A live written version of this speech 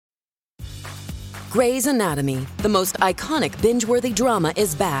Grey's Anatomy, the most iconic binge-worthy drama,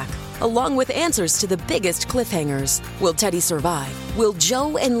 is back, along with answers to the biggest cliffhangers. Will Teddy survive? Will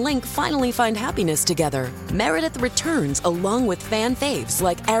Joe and Link finally find happiness together? Meredith returns along with fan faves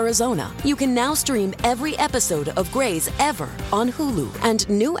like Arizona. You can now stream every episode of Grey's ever on Hulu, and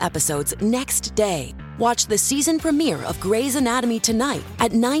new episodes next day. Watch the season premiere of Grey's Anatomy tonight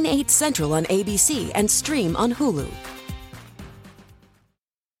at 9/8 Central on ABC and stream on Hulu.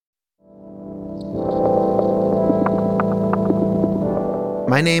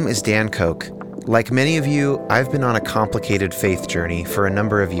 My name is Dan Koch. Like many of you, I've been on a complicated faith journey for a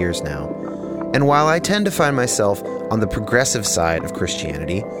number of years now. And while I tend to find myself on the progressive side of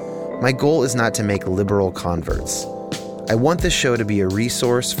Christianity, my goal is not to make liberal converts. I want this show to be a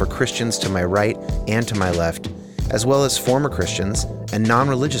resource for Christians to my right and to my left, as well as former Christians and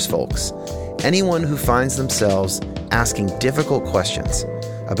non-religious folks, anyone who finds themselves asking difficult questions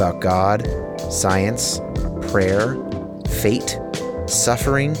about God, science, prayer, fate,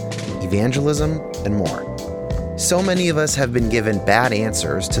 suffering, evangelism, and more. So many of us have been given bad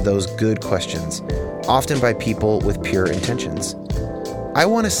answers to those good questions, often by people with pure intentions. I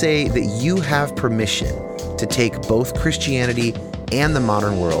want to say that you have permission to take both Christianity and the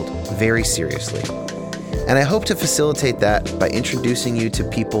modern world very seriously. And I hope to facilitate that by introducing you to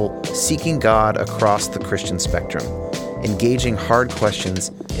people seeking God across the Christian spectrum, engaging hard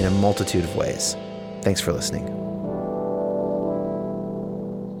questions in a multitude of ways. Thanks for listening.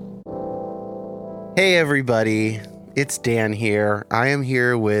 Hey everybody, it's Dan here. I am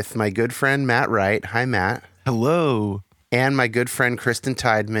here with my good friend Matt Wright. Hi Matt. Hello. And my good friend Kristen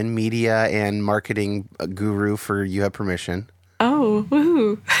Tideman, media and marketing guru for You Have Permission. Oh,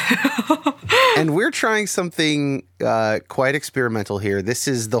 woohoo. And we're trying something quite experimental here.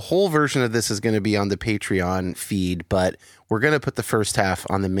 The whole version of this is going to be on the Patreon feed, but we're going to put the first half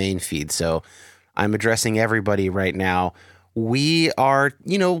on the main feed. So I'm addressing everybody right now. We are,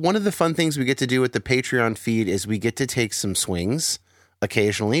 one of the fun things we get to do with the Patreon feed is we get to take some swings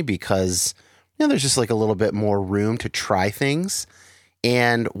occasionally because, there's just like a little bit more room to try things.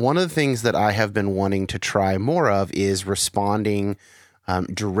 And one of the things that I have been wanting to try more of is responding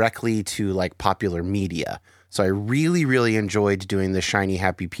directly to like popular media. So I really, really enjoyed doing the Shiny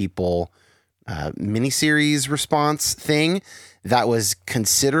Happy People miniseries response thing. That was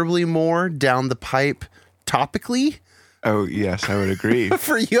considerably more down the pipe topically. Oh, yes, I would agree.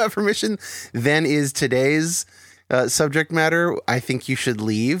 For You Have Permission, than is today's subject matter. I Think You Should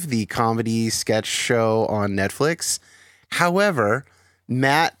Leave, the comedy sketch show on Netflix. However,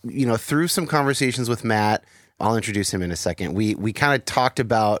 Matt, through some conversations with Matt, I'll introduce him in a second. We kind of talked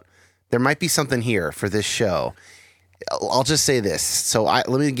about there might be something here for this show. I'll just say this. So let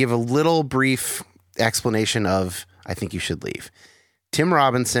me give a little brief explanation of I Think You Should Leave. Tim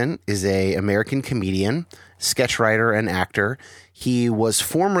Robinson is an American comedian, sketch writer, and actor. He was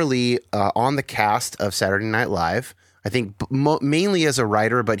formerly on the cast of Saturday Night Live, I think mainly as a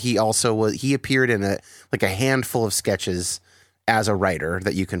writer, but he appeared in a handful of sketches as a writer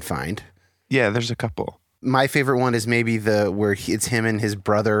that you can find. Yeah, there's a couple. My favorite one is maybe where it's him and his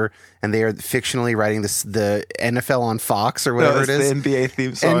brother, and they are fictionally writing the NFL on Fox or whatever it is. The NBA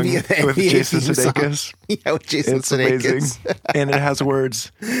theme song with Jason Sudeikis. Yeah, with Jason Sudeikis. And it has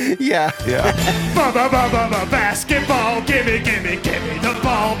words. Yeah. Yeah. Basketball, gimme the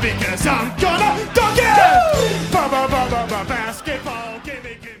ball because I'm gonna dunk it! Basketball,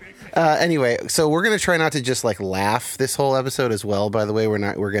 gimme. Anyway, so we're gonna try not to just like laugh this whole episode as well. By the way,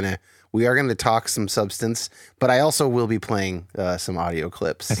 we are going to talk some substance, but I also will be playing some audio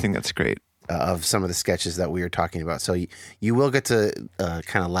clips. I think that's great. Of some of the sketches that we are talking about. So you will get to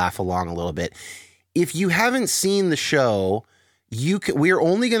kind of laugh along a little bit. If you haven't seen the show, we are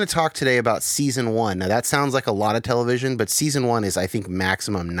only going to talk today about season 1. Now that sounds like a lot of television, but season 1 is, I think,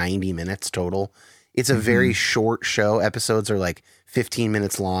 maximum 90 minutes total. It's a very short show. Episodes are like 15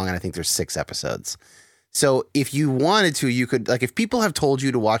 minutes long, and I think there's 6 episodes. So if you wanted to, you could, like, if people have told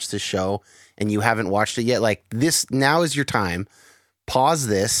you to watch this show and you haven't watched it yet, like this, now is your time. Pause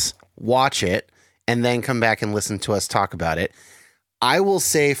this, watch it, and then come back and listen to us talk about it. I will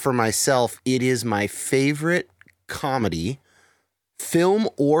say for myself, it is my favorite comedy, film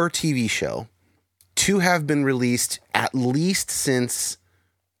or TV show to have been released at least since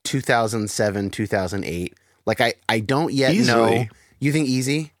 2007, 2008. Like I don't yet know. You think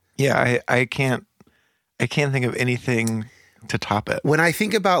easy? Yeah, I can't think of anything to top it. When I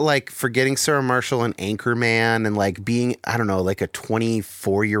think about like Forgetting Sarah Marshall and Anchorman and like being, I don't know, like a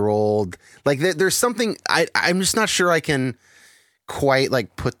 24-year-old, like there's something, I'm just not sure I can quite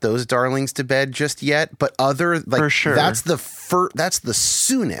like put those darlings to bed just yet. But other, like, for sure. that's the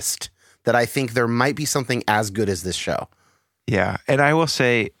soonest that I think there might be something as good as this show. Yeah. And I will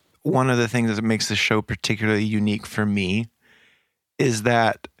say one of the things that makes the show particularly unique for me is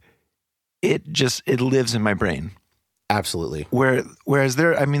that it lives in my brain. Absolutely. Whereas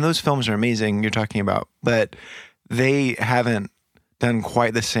those films are amazing you're talking about, but they haven't done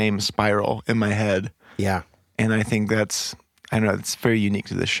quite the same spiral in my head. Yeah. And I think it's very unique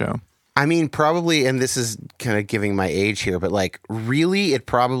to this show. I mean, probably, and this is kind of giving my age here, but like really it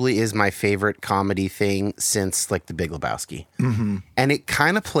probably is my favorite comedy thing since like The Big Lebowski. Mm-hmm. And it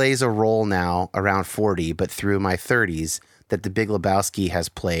kind of plays a role now around 40, but through my 30s that The Big Lebowski has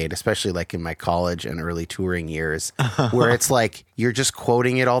played, especially like in my college and early touring years, where it's like you're just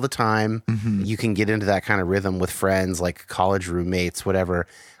quoting it all the time. Mm-hmm. You can get into that kind of rhythm with friends, like college roommates, whatever.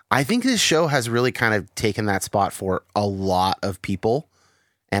 I think this show has really kind of taken that spot for a lot of people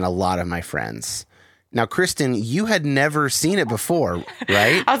and a lot of my friends. Now, Kristen, you had never seen it before,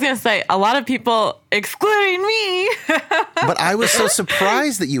 right? I was going to say, a lot of people, excluding me. But I was so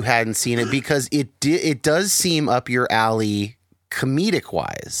surprised that you hadn't seen it because it does seem up your alley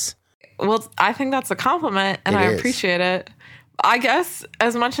comedic-wise. Well, I think that's a compliment, and I appreciate it. I guess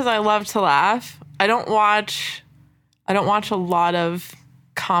as much as I love to laugh, I don't watch a lot of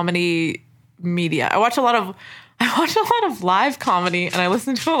comedy media. I watch a lot of live comedy, and I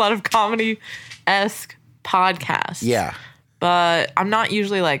listen to a lot of comedy-esque podcasts. Yeah. But I'm not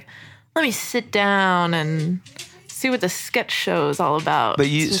usually like, let me sit down and see what the sketch show is all about. But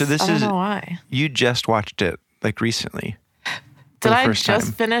I don't know why. You just watched it like recently. Did I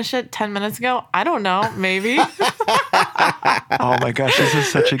just finish it 10 minutes ago? I don't know. Maybe. Oh my gosh, this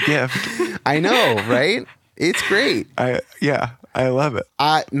is such a gift. I know, right? It's great. I love it.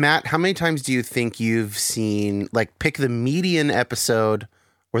 Matt, how many times do you think you've seen, like, pick the median episode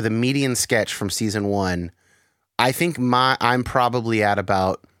or the median sketch from season 1? I think I'm probably at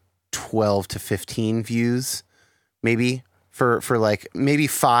about 12 to 15 views, maybe for like maybe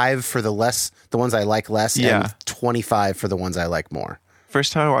 5 for the ones I like less, and 25 for the ones I like more.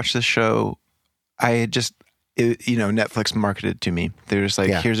 First time I watched this show, I had Netflix marketed to me. They were just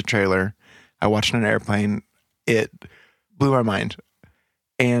like, here's a trailer. I watched it on an airplane. It blew my mind.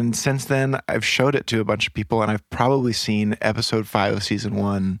 And since then, I've showed it to a bunch of people, and I've probably seen episode 5 of season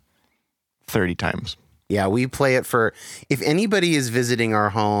 1 30 times. Yeah, we play it if anybody is visiting our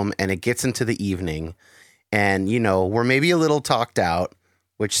home and it gets into the evening and, we're maybe a little talked out,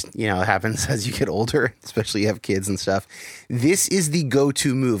 which, happens as you get older, especially you have kids and stuff. This is the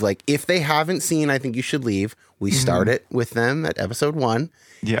go-to move. Like, if they haven't seen I Think You Should Leave, we start it with them at episode 1.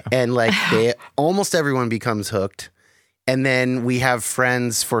 Yeah. And like almost everyone becomes hooked. And then we have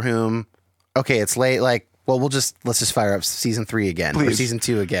friends for whom, okay, it's late. Like, well, let's just fire up season 3 again or season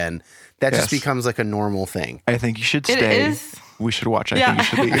 2 again. That just becomes like a normal thing. I think you should stay. We should watch. I think you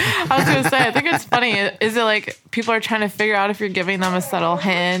should leave. I was going to say, I think it's funny. Is it like people are trying to figure out if you're giving them a subtle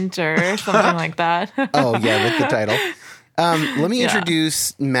hint or something like that? Oh, yeah, with the title. Let me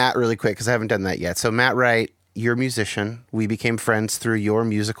introduce Matt really quick because I haven't done that yet. So Matt Wright, you're a musician. We became friends through your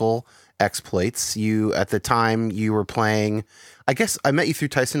musical exploits. At the time, you were playing, I guess I met you through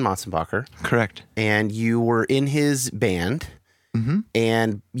Tyson Motzenbacher. Correct. And you were in his band. Mm-hmm.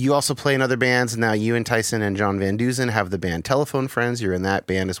 And you also play in other bands. Now you and Tyson and John Van Dusen have the band Telephone Friends. You're in that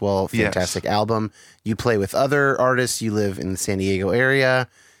band as well. Fantastic album. You play with other artists. You live in the San Diego area.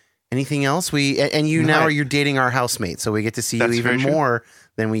 Anything else? You're dating our housemate, so we get to see you even more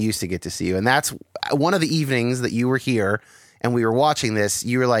than we used to get to see you. And that's one of the evenings that you were here and we were watching this.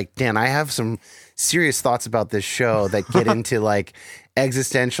 You were like, Dan, I have some serious thoughts about this show that get into like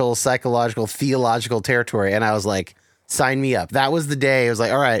existential, psychological, theological territory. And I was like, sign me up. That was the day. I was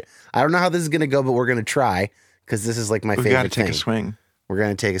like, all right, I don't know how this is going to go, but we're going to try because this is like my favorite thing. We've got to take a swing. We're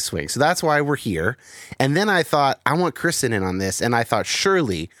going to take a swing. So that's why we're here. And then I thought, I want Kristen in on this. And I thought,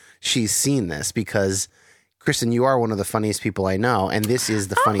 surely she's seen this because, Kristen, you are one of the funniest people I know. And this is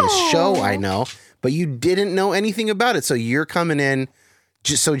the funniest show I know. But you didn't know anything about it. So you're coming in.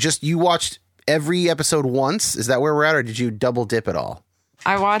 Just you watched every episode once? Is that where we're at? Or did you double dip at all?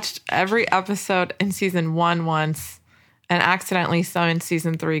 I watched every episode in season 1 once. And accidentally some in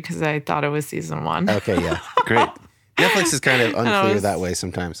season 3 because I thought it was season 1. Okay, yeah. Great. Netflix is kind of unclear that way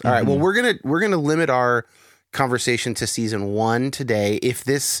sometimes. All right, well, we're gonna limit our conversation to season 1 today. If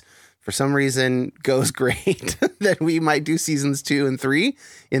this, for some reason, goes great, then we might do seasons 2 and 3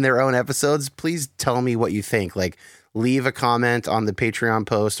 in their own episodes. Please tell me what you think. Like, leave a comment on the Patreon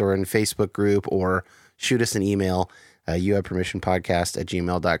post or in Facebook group or shoot us an email,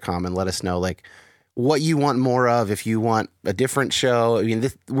 youhavepermissionpodcast@gmail.com, and let us know, like, what you want more of, if you want a different show. I mean,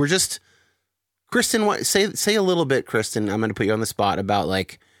 we're just, Kristen, say a little bit, Kristen, I'm going to put you on the spot about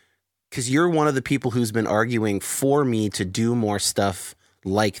like because you're one of the people who's been arguing for me to do more stuff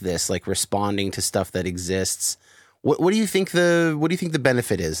like this, like responding to stuff that exists. What do you think the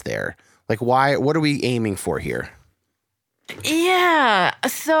benefit is there? Like, what are we aiming for here? Yeah.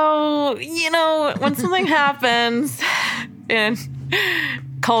 So, when something happens in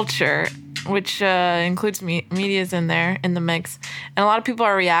culture, which includes media's in there in the mix, and a lot of people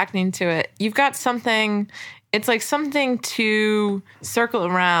are reacting to it, you've got something. It's like something to circle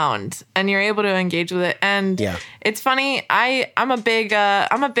around, and you're able to engage with it. And it's funny. I'm a big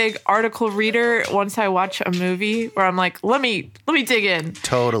article reader. Once I watch a movie, where I'm like, let me dig in.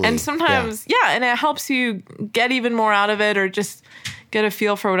 Totally. And sometimes, and it helps you get even more out of it, or just get a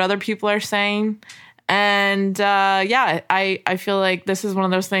feel for what other people are saying. And I feel like this is one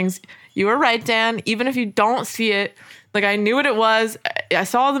of those things. You were right, Dan. Even if you don't see it. Like, I knew what it was. I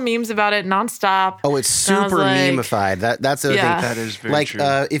saw the memes about it nonstop. Oh, it's super memeified. That's the thing. That is very true.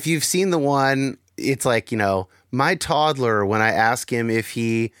 If you've seen the one, it's like, my toddler, when I ask him if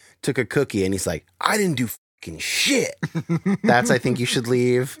he took a cookie and he's like, I didn't do fucking shit. That's, I think you should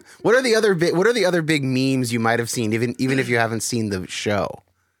leave. What are the other big memes you might have seen, even if you haven't seen the show?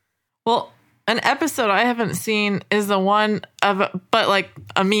 Well, an episode I haven't seen is the one but like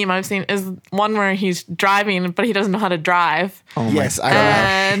a meme I've seen is one where he's driving, but he doesn't know how to drive. Oh yes, I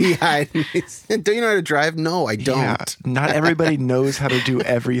don't know. Yeah, don't you know how to drive? No, I don't. Yeah, not everybody knows how to do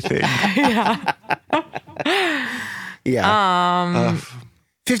everything. Yeah.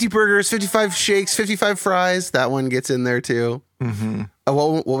 50 burgers, 55 shakes, 55 fries. That one gets in there too. Mm-hmm.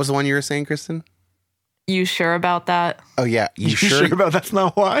 What was the one you were saying, Kristen? You sure about that? Oh yeah, you sure about that's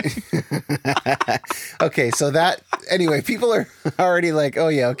not why? Okay, so anyway, people are already like, oh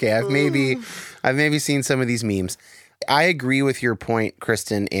yeah, okay, I've maybe seen some of these memes. I agree with your point,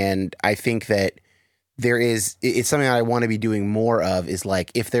 Kristen, and I think that it's something that I want to be doing more of, is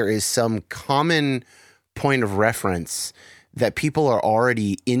like, if there is some common point of reference that people are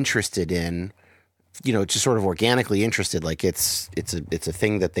already interested in, just sort of organically interested, like it's a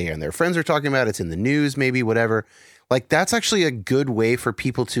thing that they and their friends are talking about, it's in the news, maybe, whatever. Like, that's actually a good way for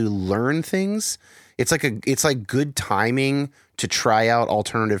people to learn things. It's like good timing to try out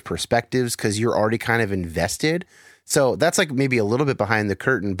alternative perspectives, because you're already kind of invested. So that's like maybe a little bit behind the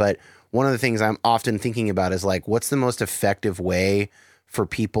curtain, but one of the things I'm often thinking about is like, what's the most effective way for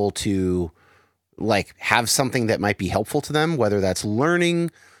people to like have something that might be helpful to them, whether that's learning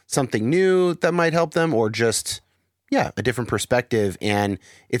something new that might help them, or just, a different perspective. And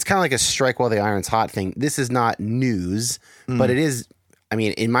it's kind of like a strike while the iron's hot thing. This is not news, but it is, I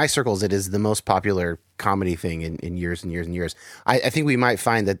mean, in my circles, it is the most popular comedy thing in years and years and years. I think we might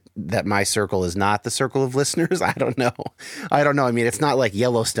find that my circle is not the circle of listeners. I don't know. I mean, it's not like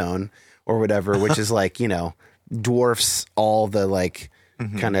Yellowstone or whatever, which is like, dwarfs all the like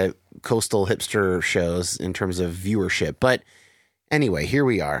kind of coastal hipster shows in terms of viewership. But anyway, here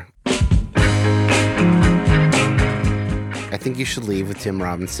we are. I Think You Should Leave with Tim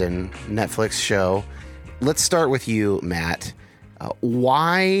Robinson, Netflix show. Let's start with you, Matt.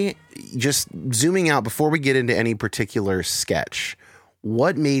 Why, just zooming out before we get into any particular sketch,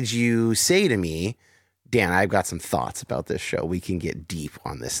 what made you say to me, Dan, I've got some thoughts about this show. We can get deep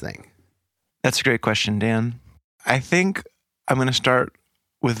on this thing. That's a great question, Dan. I think I'm going to start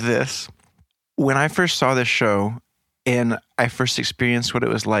with this. When I first saw this show and I first experienced what it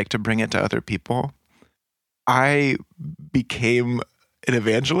was like to bring it to other people, I became an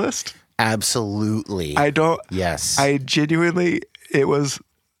evangelist. Absolutely. Yes. I genuinely,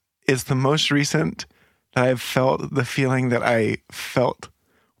 it's the most recent that I've felt the feeling that I felt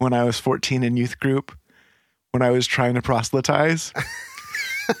when I was 14 in youth group, when I was trying to proselytize.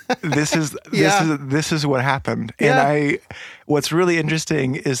 This is what happened. Yeah. And what's really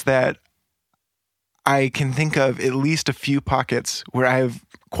interesting is that I can think of at least a few pockets where I have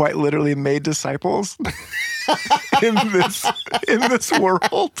quite literally made disciples in this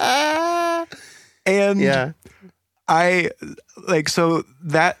world. And I like, so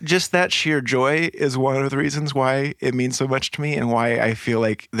that sheer joy is one of the reasons why it means so much to me, and why I feel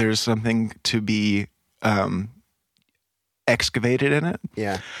like there's something to be excavated in it.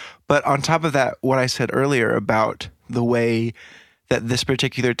 Yeah. But on top of that, what I said earlier about the way that this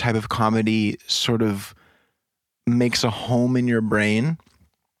particular type of comedy sort of makes a home in your brain,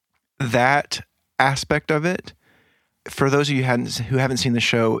 that aspect of it, for those of you who haven't seen the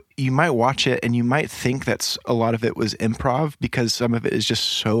show, you might watch it and you might think that a lot of it was improv, because some of it is just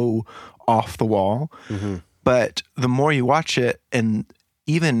so off the wall. Mm-hmm. But the more you watch it, and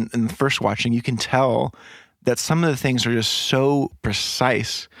even in the first watching, you can tell that some of the things are just so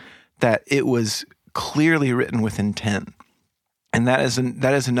precise that it was clearly written with intent. And that is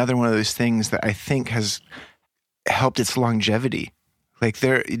another one of those things that I think has helped its longevity. Like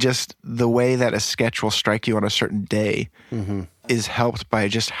just the way that a sketch will strike you on a certain day is helped by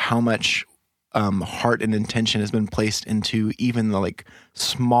just how much heart and intention has been placed into even the like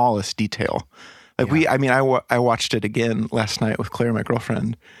smallest detail. Like I watched it again last night with Claire, my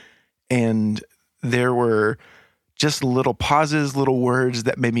girlfriend, and there were just little pauses, little words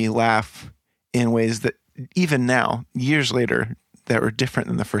that made me laugh in ways that even now, years later, that were different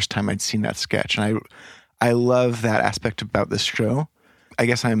than the first time I'd seen that sketch. And I love that aspect about this show. I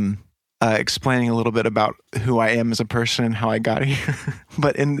guess I'm explaining a little bit about who I am as a person and how I got here.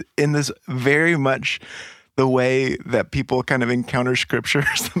 But in this very much the way that people kind of encounter scripture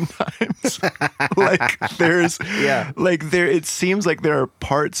sometimes. Like there's it seems like there are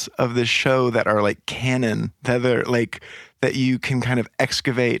parts of this show that are like canon, that are like that you can kind of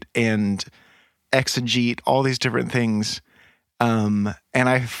excavate and exegete all these different things. And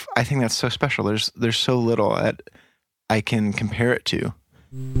I think that's so special. There's so little that I can compare it to.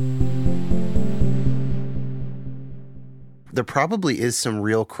 There probably is some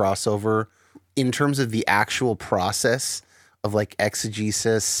real crossover in terms of the actual process of like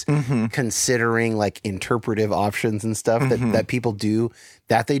exegesis, considering like interpretive options and stuff that people do,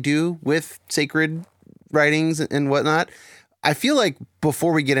 that they do with sacred writings and whatnot. I feel like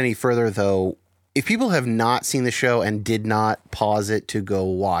before we get any further though, if people have not seen the show and did not pause it to go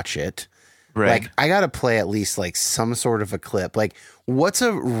watch it, like I got to play at least like some sort of a clip. Like what's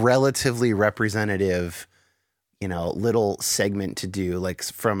a relatively representative, little segment to do, like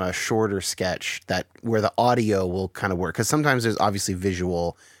from a shorter sketch that where the audio will kind of work? Because sometimes there's obviously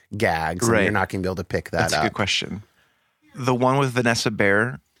visual gags and you're not going to be able to pick that up. That's a good question. The one with Vanessa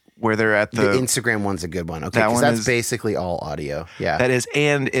Bayer, where they're at the Instagram one's a good one. Okay, because that's basically all audio. Yeah, that is,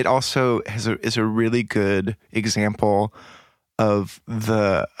 and it also is a really good example of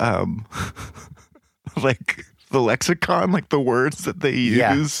the like the lexicon, like the words that they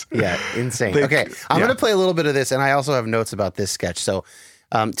use. Yeah, insane. Okay, I'm going to play a little bit of this, and I also have notes about this sketch. So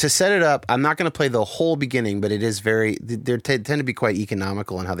to set it up, I'm not going to play the whole beginning, but it is they tend to be quite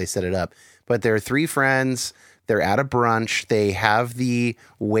economical in how they set it up. But there are three friends. They're at a brunch. They have the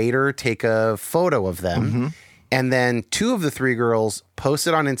waiter take a photo of them. And then two of the three girls post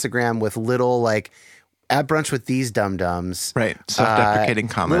it on Instagram with little like, at brunch with these dum-dums. Right. Self-deprecating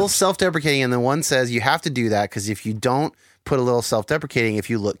comments. Little self-deprecating. And then one says, you have to do that because if you don't put a little self-deprecating, if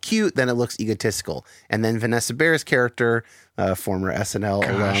you look cute, then it looks egotistical. And then Vanessa Bayer's character, former SNL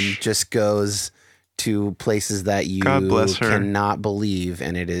alum, just goes to places that you cannot believe.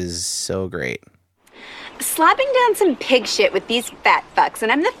 And it is so great. Slapping down some pig shit with these fat fucks,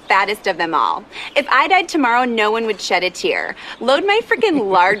 and I'm the fattest of them all. If I died tomorrow, no one would shed a tear. Load my freaking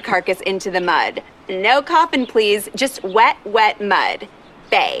lard carcass into the mud. No coffin, please. Just wet, wet mud.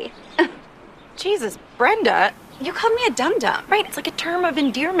 Bay. Jesus, Brenda. You called me a dum-dum. Right, it's like a term of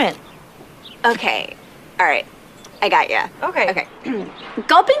endearment. Okay. All right. I got ya. Okay.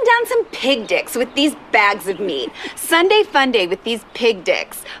 Gulping down some pig dicks with these bags of meat. Sunday fun day with these pig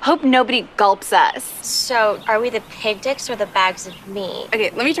dicks. Hope nobody gulps us. So, are we the pig dicks or the bags of meat?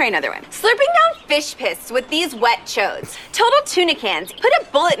 Okay, let me try another one. Slurping down fish piss with these wet chodes. Total tuna cans. Put a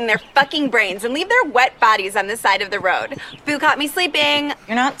bullet in their fucking brains and leave their wet bodies on the side of the road. Boo caught me sleeping.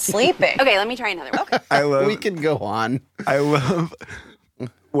 You're not sleeping. Okay, let me try another one. We can go on. I love...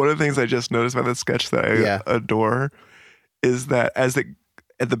 One of the things I just noticed about this sketch that I adore is that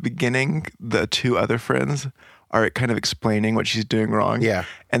at the beginning, the two other friends are kind of explaining what she's doing wrong. Yeah.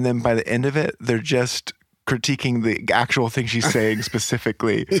 And then by the end of it, they're just critiquing the actual thing she's saying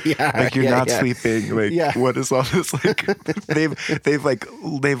specifically. Like you're not sleeping. Like what is all this? Like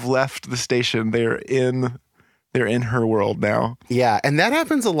they've left the station. They're in her world now. Yeah. And that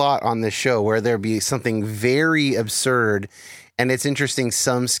happens a lot on this show where there'll be something very absurd. And it's interesting,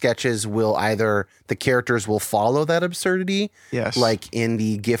 some sketches will the characters will follow that absurdity. Yes. Like in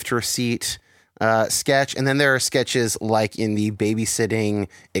the gift receipt sketch. And then there are sketches like in the babysitting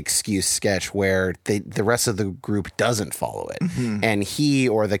excuse sketch where the rest of the group doesn't follow it. And he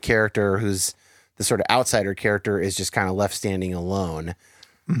or the character who's the sort of outsider character is just kind of left standing alone.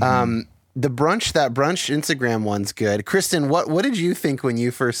 That brunch Instagram one's good. Kristen, what did you think when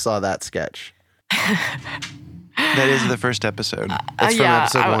you first saw that sketch? That is the first episode. It's from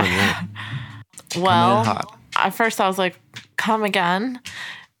episode 1, yeah. Well, at first I was like, come again.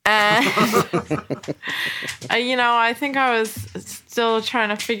 And, I think I was still trying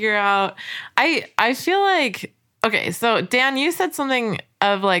to figure out. I feel like, okay, so Dan, you said something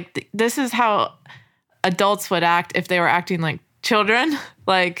of like, this is how adults would act if they were acting like children.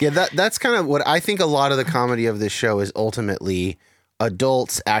 Like, yeah, that's kind of what I think. A lot of the comedy of this show is ultimately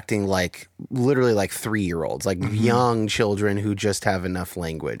adults acting like literally like 3-year-olds, like young children who just have enough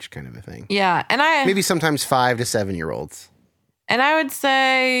language, kind of a thing. Yeah, and maybe sometimes 5 to 7-year-olds. And I would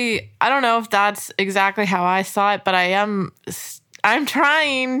say, I don't know if that's exactly how I saw it, but I'm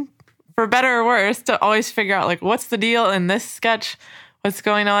trying, for better or worse, to always figure out like what's the deal in this sketch, what's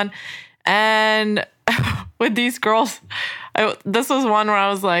going on. And with these girls, this was one where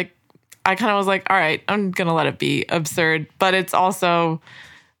I kind of was like, all right, I'm going to let it be absurd. But it's also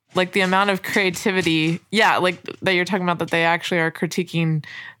like the amount of creativity, like that you're talking about, that they actually are critiquing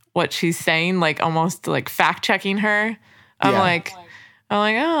what she's saying, like almost like fact checking her. I'm like,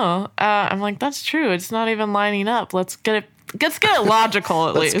 that's true. It's not even lining up. Let's get it logical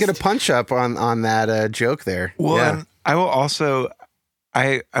at least. Let's get a punch up on that joke there. Well, I will also,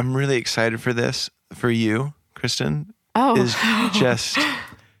 I'm really excited for this for you, Kristen. Oh, is just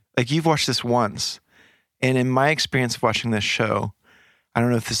like, you've watched this once, and in my experience of watching this show, I don't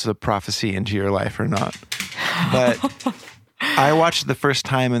know if this is a prophecy into your life or not, but I watched it the first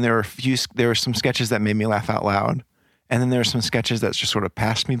time, and there were some sketches that made me laugh out loud. And then there were some sketches that just sort of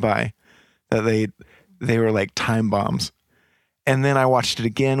passed me by, that they were like time bombs. And then I watched it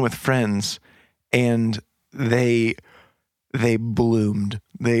again with friends, and they bloomed.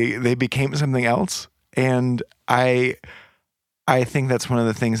 They became something else. And I think that's one of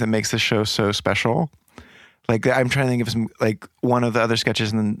the things that makes the show so special. Like, I'm trying to think of some, like one of the other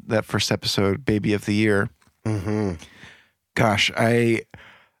sketches in that first episode, Baby of the Year. Mm-hmm. Gosh,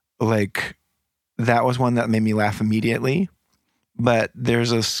 that was one that made me laugh immediately. But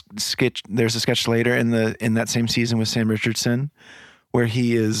there's a sketch later in that same season with Sam Richardson, where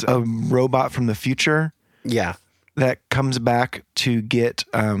he is a robot from the future. Yeah. That comes back to get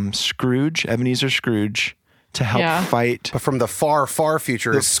Scrooge, Ebenezer Scrooge, to help fight. But from the far, far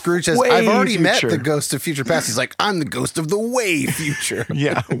future, Scrooge says, I've already met the ghost of future past. He's like, I'm the ghost of the way future.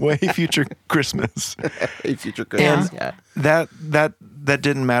 Yeah, way future Christmas. Way future Christmas. And that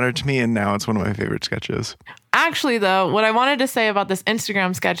didn't matter to me, and now it's one of my favorite sketches. Actually, though, what I wanted to say about this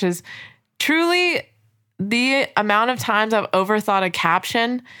Instagram sketch is truly the amount of times I've overthought a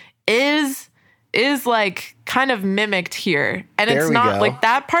caption is like kind of mimicked here. And it's not like,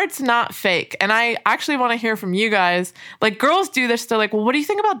 that part's not fake. And I actually want to hear from you guys. Like, girls do this. They're like, well, what do you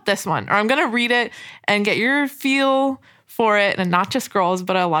think about this one? Or I'm going to read it and get your feel for it. And not just girls,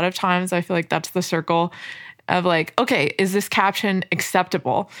 but a lot of times I feel like that's the circle of like, okay, is this caption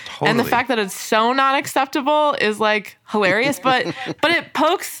acceptable? Totally. And the fact that it's so not acceptable is like hilarious, but it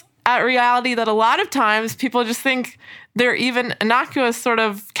pokes at reality that a lot of times people just think their even innocuous sort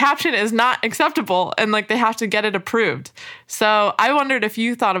of caption is not acceptable, and like they have to get it approved. So I wondered if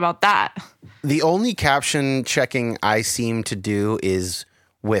you thought about that. The only caption checking I seem to do is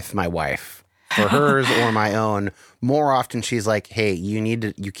with my wife, for hers or my own. More often she's like, hey,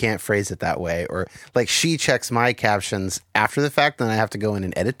 you can't phrase it that way. Or like, she checks my captions after the fact, and I have to go in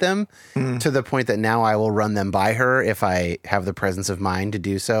and edit them to the point that now I will run them by her if I have the presence of mind to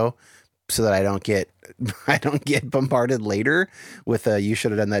do so that I don't get bombarded later with you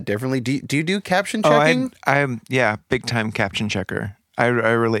should have done that differently. Do you do caption checking? I'm big time caption checker. I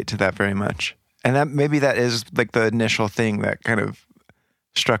relate to that very much. And that is like the initial thing that kind of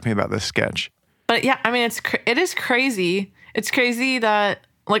struck me about this sketch. But yeah, I mean, it is crazy. It's crazy that,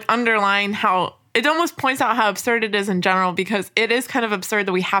 like, underlying how it almost points out how absurd it is in general, because it is kind of absurd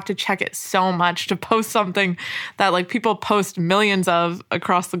that we have to check it so much to post something that like people post millions of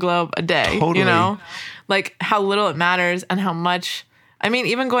across the globe a day. Totally. You know, like how little it matters and how much. I mean,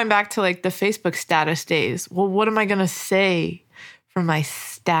 even going back to like the Facebook status days. Well, what am I going to say for my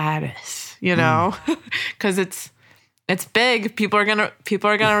status? You know, because it's big. People are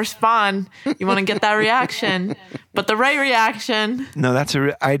gonna respond. You want to get that reaction, but the right reaction. No,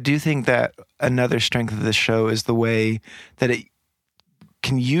 I do think that another strength of this show is the way that it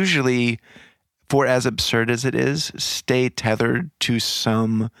can usually, for as absurd as it is, stay tethered to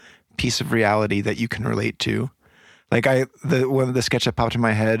some piece of reality that you can relate to. Like one of the sketch that popped in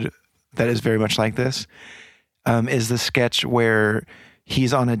my head that is very much like this is the sketch where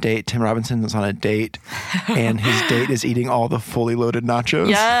he's on a date. Tim Robinson is on a date, and his date is eating all the fully loaded nachos.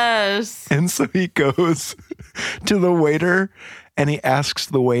 Yes. And so he goes to the waiter, and he asks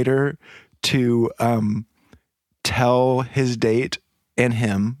the waiter to tell his date and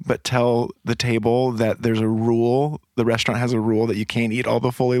him, but tell the table that there's a rule. The restaurant has a rule that you can't eat all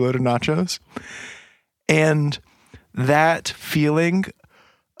the fully loaded nachos. And that feeling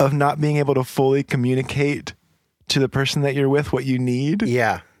of not being able to fully communicate to the person that you're with what you need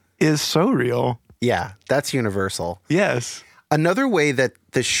is so real. Yeah, that's universal. Yes. Another way that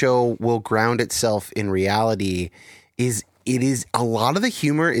the show will ground itself in reality is a lot of the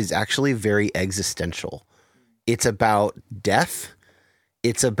humor is actually very existential. It's about death.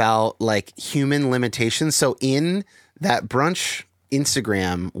 It's about like human limitations. So in that brunch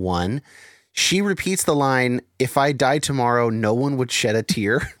Instagram one, she repeats the line, "If I died tomorrow, no one would shed a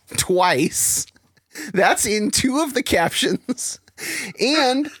tear," twice. That's in 2 of the captions.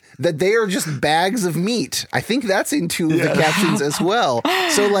 And that they are just bags of meat. I think that's in 2 of the captions as well.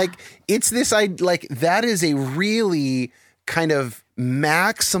 So like, it's this, like, that is a really kind of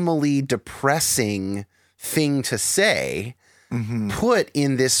maximally depressing thing to say, put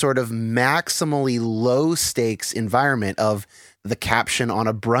in this sort of maximally low stakes environment of the caption on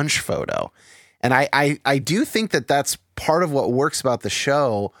a brunch photo. And I do think that that's part of what works about the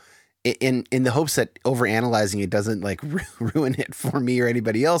show, in the hopes that overanalyzing it doesn't like ruin it for me or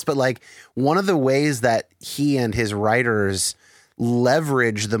anybody else. But like, one of the ways that he and his writers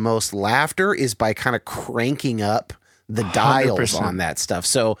leverage the most laughter is by kind of cranking up the dials 100%. On that stuff.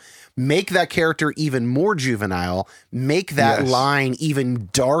 So make that character even more juvenile, make that line even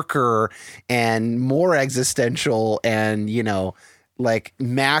darker and more existential and, you know, like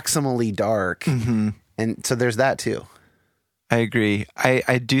maximally dark. And so there's that too. I agree.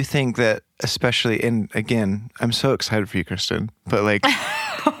 I do think that, especially, and again, I'm so excited for you, Kristen, but like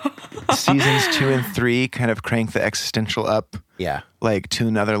seasons 2 and 3 kind of crank the existential up, like to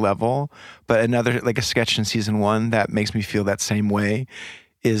another level. But another, like a sketch in season 1 that makes me feel that same way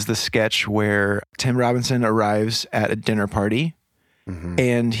is the sketch where Tim Robinson arrives at a dinner party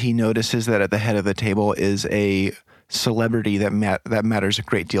and he notices that at the head of the table is a celebrity that matters a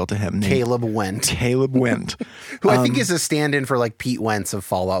great deal to him. Caleb Went. Who I think is a stand-in for like Pete Wentz of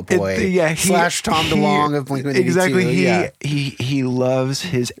Fall Out Boy. Slash Tom DeLonge of Blink-182. Exactly. He loves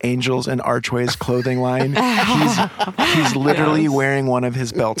his Angels and Archways clothing line. He's literally wearing one of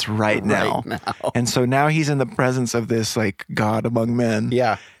his belts right now. And so now he's in the presence of this like God among men.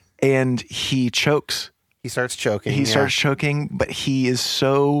 Yeah. And he chokes. He starts choking. But he is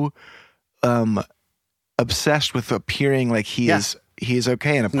so obsessed with appearing like he is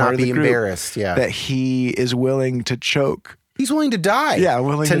okay and a part of the group, embarrassed, that he is willing to choke. He's willing to die. Yeah,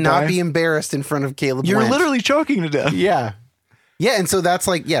 willing to not die. Be embarrassed in front of Caleb. You're Went. literally choking to death. Yeah, and so that's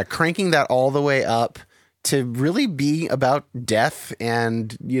like cranking that all the way up to really be about death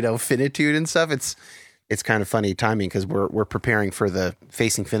and, you know, finitude and stuff. It's kind of funny timing because we're preparing for the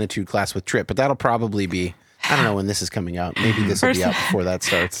Facing Finitude class with Trip, but that'll probably be, I don't know when this is coming out. Maybe this will be out before that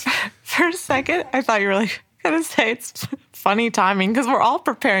starts. For a second, I thought you were like going to say it's funny timing because we're all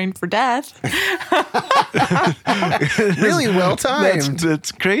preparing for death. Really well timed.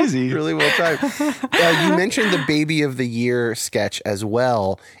 That's crazy. Really well timed. You mentioned the Baby of the Year sketch as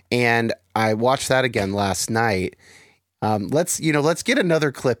well, and I watched that again last night. Let's get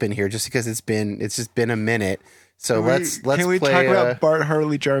another clip in here just because it's just been a minute. So let's can we play, talk about Bart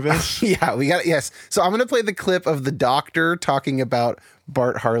Harley Jarvis? Yeah, we got it. Yes. So I'm going to play the clip of the doctor talking about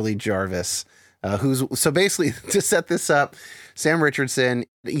Bart Harley Jarvis, so basically to set this up, Sam Richardson,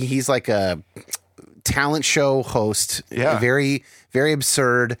 he's like a talent show host. Yeah. Very, very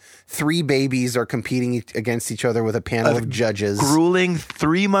absurd. 3 babies are competing against each other with a panel of judges. Grueling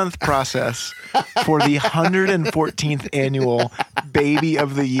 3-month process for the 114th annual Baby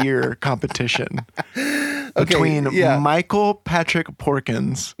of the Year competition. Between Michael Patrick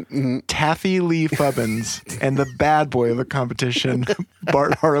Porkins, Taffy Lee Fubbins, and the bad boy of the competition,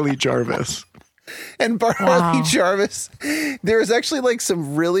 Bart Harley Jarvis. And Bart Harley Jarvis, there's actually like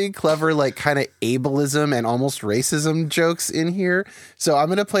some really clever, like kind of ableism and almost racism jokes in here. So I'm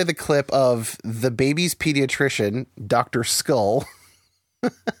going to play the clip of the baby's pediatrician, Dr. Skull,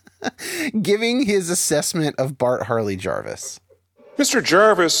 giving his assessment of Bart Harley Jarvis. Mr.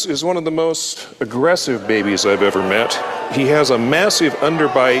 Jarvis is one of the most aggressive babies I've ever met. He has a massive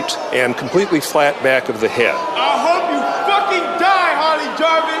underbite and completely flat back of the head. I hope you fucking die, Harley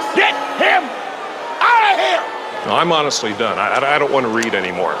Jarvis! Get him out of here! No, I'm honestly done. I don't want to read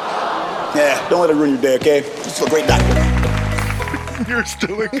anymore. Yeah, don't let it ruin your day, okay? You're still a great doctor. You're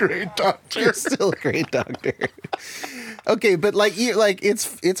still a great doctor. You're still a great doctor. Okay, but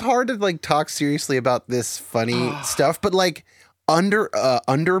it's hard to like talk seriously about this funny stuff, but like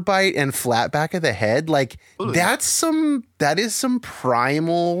underbite and flat back of the head, like that is some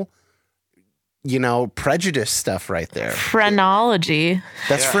primal, you know, prejudice stuff right there. Phrenology.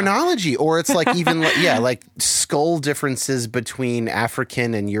 That's phrenology. Or it's like even like skull differences between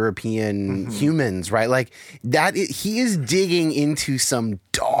African and European humans, right? Like that he is digging into some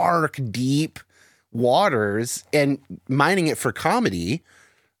dark, deep waters and mining it for comedy,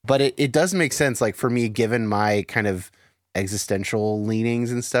 but it does make sense, like for me, given my kind of existential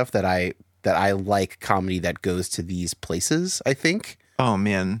leanings and stuff that I like comedy that goes to these places, I think. Oh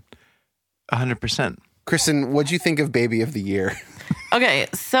man, 100%. Kristen, what'd you think of Baby of the Year? Okay,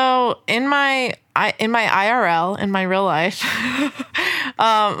 so in my IRL, in my real life,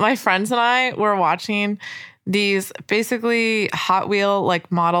 my friends and I were watching these basically Hot Wheel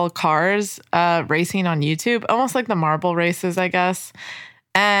like model cars racing on YouTube, almost like the marble races, I guess.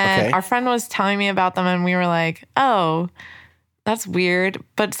 And our friend was telling me about them, and we were like, oh, that's weird,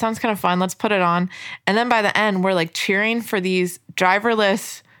 but it sounds kind of fun. Let's put it on. And then by the end, we're like cheering for these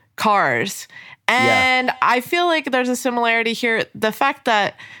driverless cars. And I feel like there's a similarity here. The fact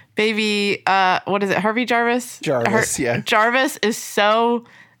that baby, what is it, Harvey Jarvis? Jarvis is so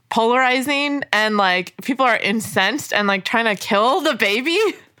polarizing, and like people are incensed and like trying to kill the baby.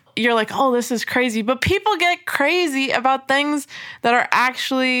 You're like, oh, this is crazy. But people get crazy about things that are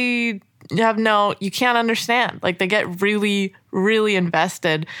actually, you can't understand. Like they get really, really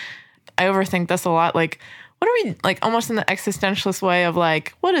invested. I overthink this a lot. Like, what are we, like almost in the existentialist way of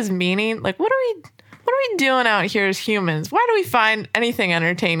like, what is meaning? Like, what are we doing out here as humans? Why do we find anything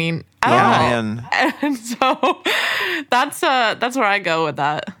entertaining at all? Man. And so that's where I go with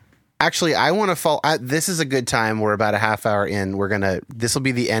that. Actually, I want to follow. This is a good time. We're about a half hour in. This will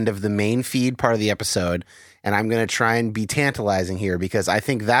be the end of the main feed part of the episode. And I'm going to try and be tantalizing here because I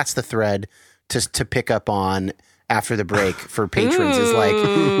think that's the thread to pick up on after the break for patrons. Is like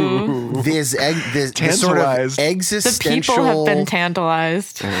this sort of existential. The people have been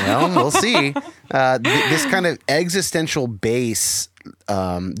tantalized. Well, we'll see. This kind of existential base.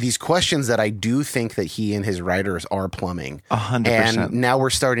 These questions that I do think that he and his writers are plumbing. 100%. And now we're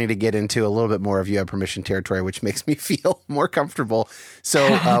starting to get into a little bit more of You Have Permission territory, which makes me feel more comfortable.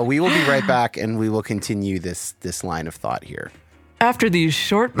 So we will be right back, and we will continue this line of thought here. After these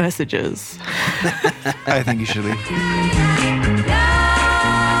short messages. I think you should leave.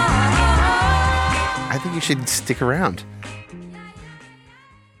 I think you should stick around.